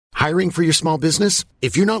Hiring for your small business?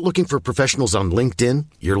 If you're not looking for professionals on LinkedIn,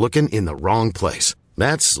 you're looking in the wrong place.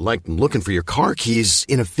 That's like looking for your car keys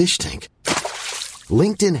in a fish tank.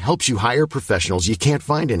 LinkedIn helps you hire professionals you can't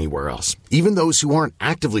find anywhere else, even those who aren't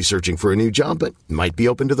actively searching for a new job but might be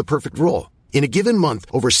open to the perfect role. In a given month,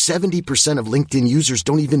 over 70% of LinkedIn users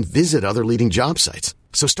don't even visit other leading job sites.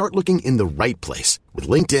 So start looking in the right place. With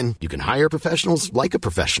LinkedIn, you can hire professionals like a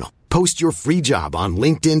professional. Post your free job on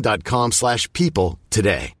linkedin.com/people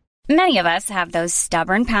today. Many of us have those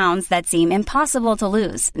stubborn pounds that seem impossible to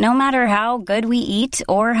lose, no matter how good we eat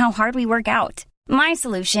or how hard we work out. My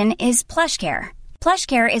solution is PlushCare.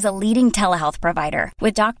 PlushCare is a leading telehealth provider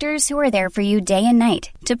with doctors who are there for you day and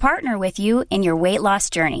night to partner with you in your weight loss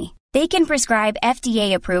journey. They can prescribe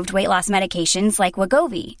FDA-approved weight loss medications like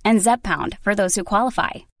Wegovy and Zepbound for those who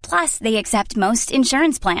qualify. Plus, they accept most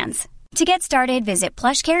insurance plans. To get started, visit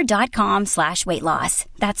plushcare.com/weightloss.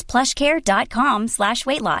 That's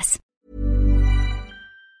plushcare.com/weightloss.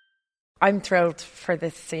 I'm thrilled for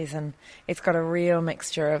this season. It's got a real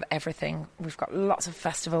mixture of everything. We've got lots of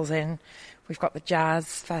festivals in. We've got the Jazz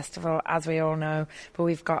Festival, as we all know, but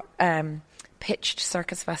we've got Pitched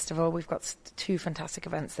Circus Festival. We've got two fantastic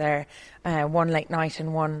events there, one late night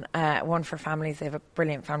and one for families. They have a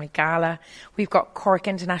brilliant family gala. We've got Cork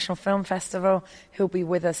International Film Festival, who'll be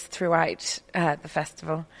with us throughout the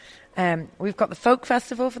festival. We've got the Folk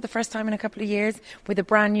Festival for the first time in a couple of years with a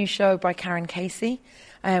brand new show by Karen Casey,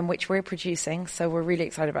 which we're producing. So we're really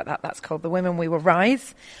excited about that. That's called The Women We Will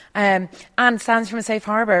Rise. And Sands from a Safe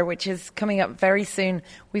Harbour, which is coming up very soon.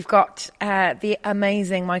 We've got the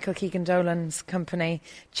amazing Michael Keegan-Dolan's company,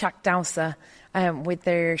 Chak Dowsa, with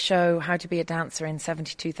their show How to Be a Dancer in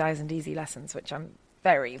 72,000 Easy Lessons, which I'm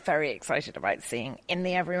very, very excited about seeing in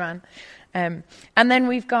the Everyman. And then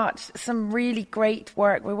we've got some really great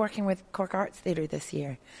work. We're working with Cork Arts Theatre this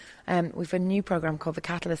year. We've a new programme called the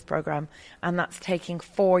Catalyst Programme, and that's taking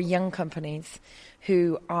 4 young companies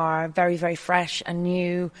who are very, very fresh and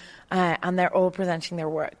new, and they're all presenting their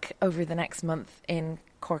work over the next month in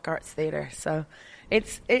Cork Arts Theatre. So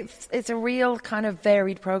it's a real kind of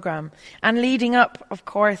varied programme. And leading up, of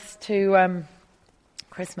course, to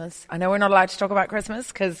Christmas. I know we're not allowed to talk about Christmas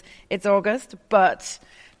because it's August, but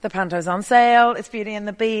the Panto's on sale. It's Beauty and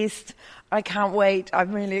the Beast. I can't wait.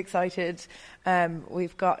 I'm really excited.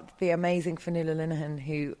 We've got the amazing Fionnuala Linehan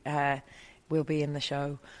who will be in the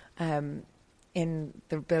show in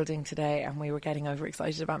the building today, and we were getting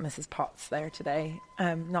overexcited about Mrs. Potts there today.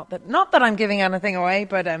 Not that I'm giving anything away,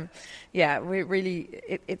 but yeah, we really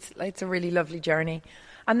it's a really lovely journey.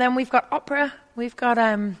 And then we've got opera. We've got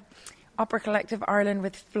Opera Collective Ireland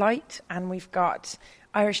with Flight, and we've got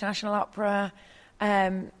Irish National Opera.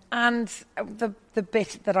 And the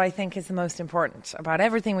bit that I think is the most important about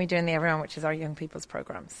everything we do in the Everyman, which is our young people's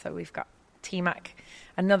programmes. So we've got TMAC,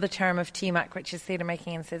 another term of TMAC, which is Theatre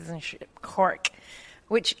Making and Citizenship Cork,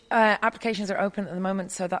 which applications are open at the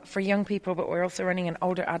moment, so that for young people, but we're also running an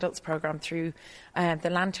older adults programme through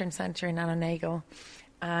the Lantern Centre in Annaneagle.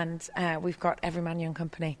 And we've got Everyman Young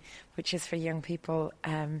Company, which is for young people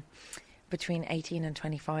between 18 and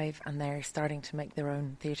 25, and they're starting to make their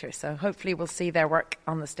own theatre. So hopefully we'll see their work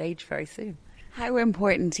on the stage very soon. How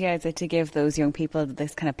important, is it to give those young people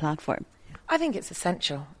this kind of platform? I think it's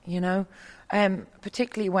essential,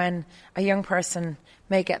 particularly when a young person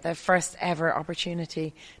may get their first ever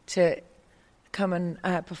opportunity to come and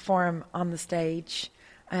perform on the stage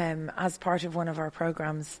as part of one of our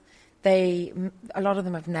programmes. A lot of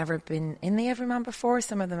them have never been in the Everyman before.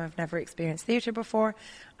 Some of them have never experienced theatre before.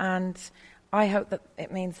 And I hope that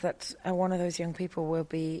it means that one of those young people will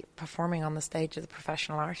be performing on the stage as a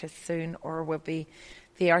professional artist soon, or will be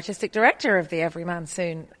the artistic director of the Everyman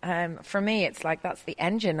soon. For me, it's like that's the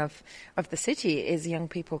engine of the city, is young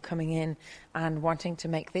people coming in and wanting to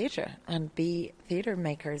make theatre and be theatre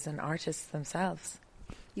makers and artists themselves.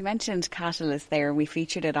 You mentioned Catalyst there. We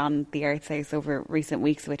featured it on the Arts House over recent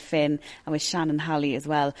weeks with Finn and with Shannon Halley as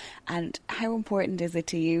well. And how important is it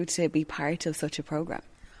to you to be part of such a programme?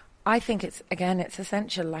 I think it's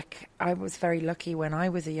essential. Like, I was very lucky when I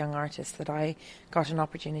was a young artist that I got an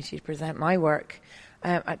opportunity to present my work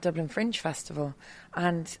at Dublin Fringe Festival.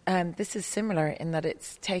 And this is similar in that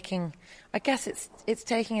it's taking a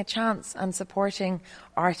chance and supporting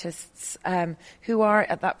artists who are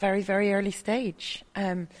at that very, very early stage.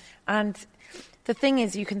 And the thing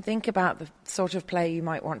is, you can think about the sort of play you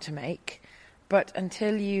might want to make, but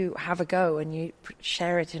until you have a go and you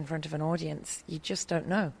share it in front of an audience, you just don't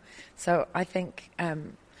know. So I think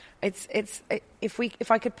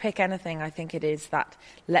if I could pick anything, I think it is that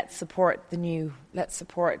let's support the new, let's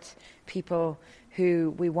support people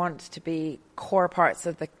who we want to be core parts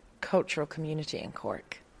of the cultural community in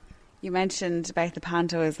Cork. You mentioned about the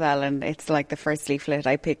panto as well, and it's like the first leaflet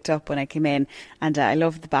I picked up when I came in, and I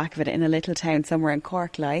love the back of it, in a little town somewhere in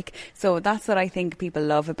Cork, like. So that's what I think people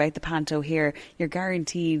love about the panto here. You're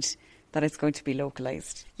guaranteed that it's going to be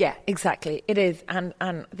localised. Yeah, exactly. It is, and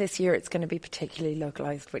this year it's going to be particularly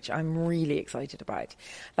localised, which I'm really excited about.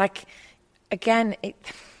 Like, again,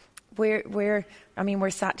 we're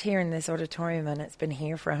sat here in this auditorium, and it's been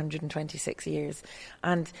here for 126 years,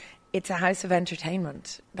 and it's a house of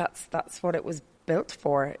entertainment. That's what it was built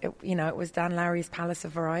for. It was Dan Lowry's Palace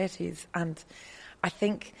of Varieties, and I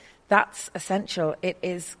think that's essential. It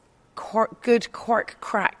is good Cork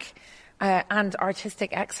crack and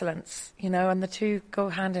artistic excellence, and the two go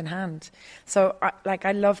hand in hand. So,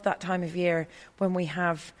 I love that time of year when we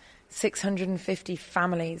have 650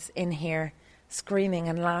 families in here screaming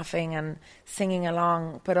and laughing and singing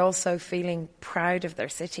along, but also feeling proud of their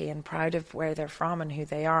city and proud of where they're from and who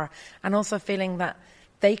they are, and also feeling that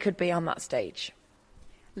they could be on that stage.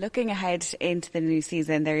 Looking ahead into the new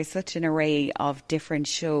season, there is such an array of different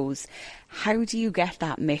shows. How do you get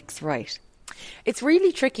that mix right? It's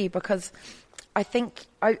really tricky because I think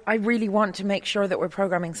I really want to make sure that we're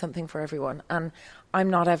programming something for everyone, and I'm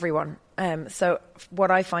not everyone. So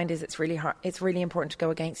what I find is it's really hard. It's really important to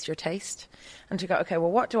go against your taste and to go, okay,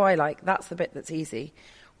 well, what do I like? That's the bit that's easy.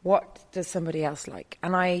 What does somebody else like?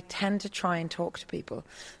 And I tend to try and talk to people.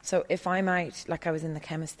 So if I'm out, like I was in the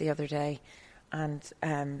chemist the other day, and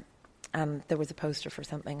there was a poster for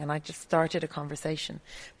something, and I just started a conversation,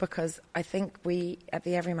 because I think we at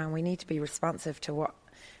the Everyman, we need to be responsive to what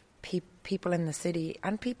people in the city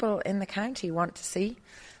and people in the county want to see.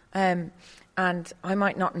 And I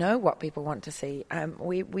might not know what people want to see.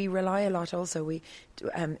 We rely a lot also.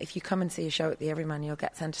 If you come and see a show at the Everyman, you'll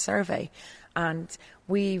get sent a survey. And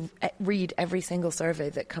we read every single survey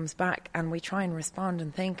that comes back, and we try and respond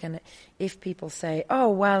and think. And if people say, oh,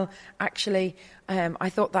 well, actually, I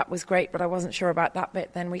thought that was great, but I wasn't sure about that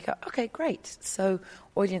bit, then we go, okay, great. So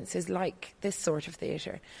audiences like this sort of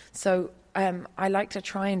theatre. So I like to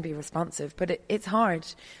try and be responsive, but it's hard.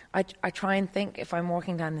 I try and think, if I'm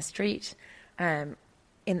walking down the street, in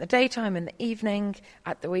the daytime, in the evening,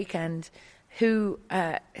 at the weekend, who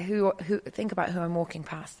think about who I'm walking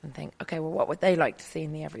past and think, okay, well, what would they like to see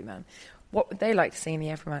in the Everyman? What would they like to see in the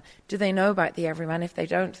Everyman? Do they know about the Everyman? If they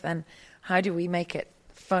don't, then how do we make it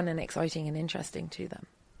fun and exciting and interesting to them?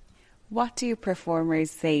 What do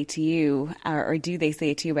performers say to you, or do they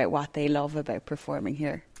say to you about what they love about performing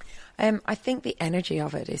here? I think the energy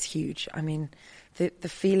of it is huge. I mean, the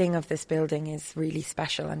feeling of this building is really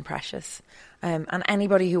special and precious. And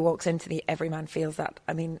anybody who walks into the Everyman feels that.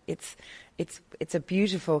 I mean, it's a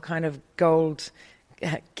beautiful kind of gold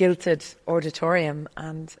gilded auditorium.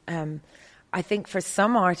 And I think for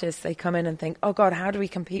some artists, they come in and think, oh God, how do we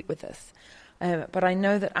compete with this? But I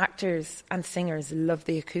know that actors and singers love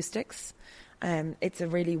the acoustics. It's a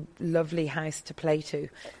really lovely house to play to.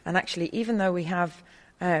 And actually, even though we have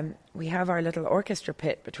our little orchestra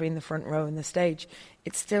pit between the front row and the stage,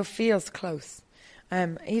 it still feels close.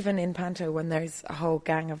 Even in Panto, when there's a whole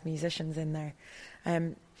gang of musicians in there.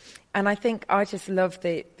 And I think artists love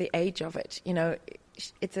the age of it. You know,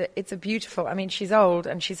 it's a beautiful, I mean, she's old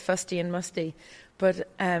and she's fusty and musty, but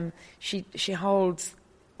she holds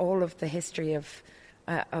all of the history of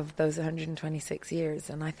those 126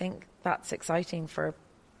 years. And I think that's exciting for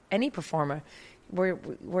any performer.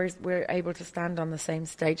 We're able to stand on the same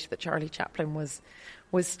stage that Charlie Chaplin was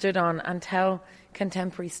stood on and tell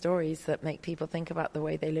contemporary stories that make people think about the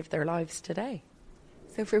way they live their lives today.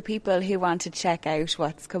 So for people who want to check out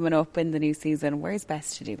what's coming up in the new season, where's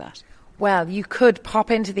best to do that? Well, you could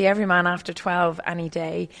pop into the Everyman after 12 any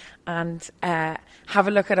day and have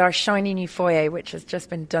a look at our shiny new foyer, which has just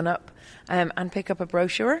been done up, and pick up a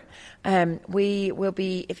brochure. We will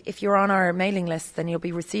be, if you're on our mailing list, then you'll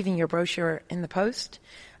be receiving your brochure in the post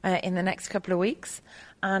in the next couple of weeks.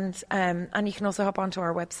 And you can also hop onto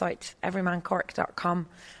our website, everymancork.com.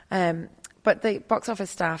 But the box office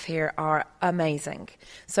staff here are amazing.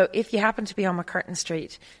 So if you happen to be on McCurtain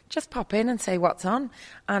Street, just pop in and say what's on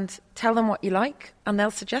and tell them what you like, and they'll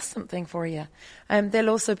suggest something for you. They'll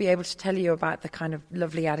also be able to tell you about the kind of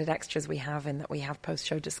lovely added extras we have, in that we have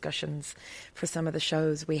post-show discussions for some of the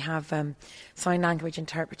shows. We have sign language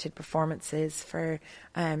interpreted performances for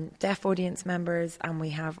deaf audience members, and we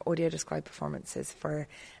have audio described performances for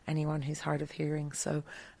anyone who's hard of hearing. So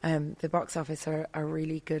the box office are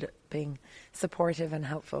really good at being supportive and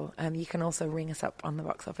helpful. You can also ring us up on the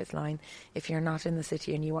box office line if you're not in the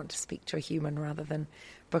city and you want to speak to a human rather than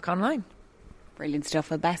book online. Brilliant stuff.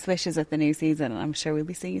 Well, best wishes with the new season, and I'm sure we'll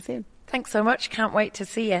be seeing you soon. Thanks so much. Can't wait to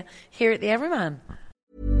see you here at the Everyman.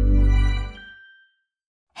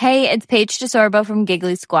 Hey, it's Paige DeSorbo from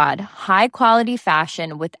Giggly Squad. High quality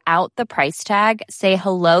fashion without the price tag. Say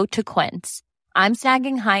hello to Quince. I'm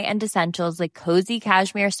snagging high-end essentials like cozy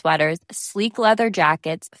cashmere sweaters, sleek leather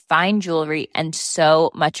jackets, fine jewelry, and so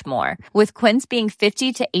much more. With Quince being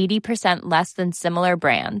 50 to 80% less than similar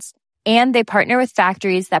brands. And they partner with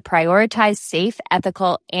factories that prioritize safe,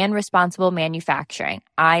 ethical, and responsible manufacturing.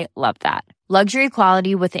 I love that. Luxury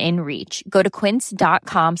quality within reach. Go to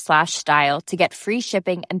quince.com/style to get free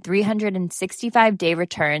shipping and 365-day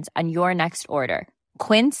returns on your next order.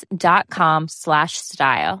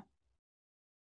 Quince.com/style.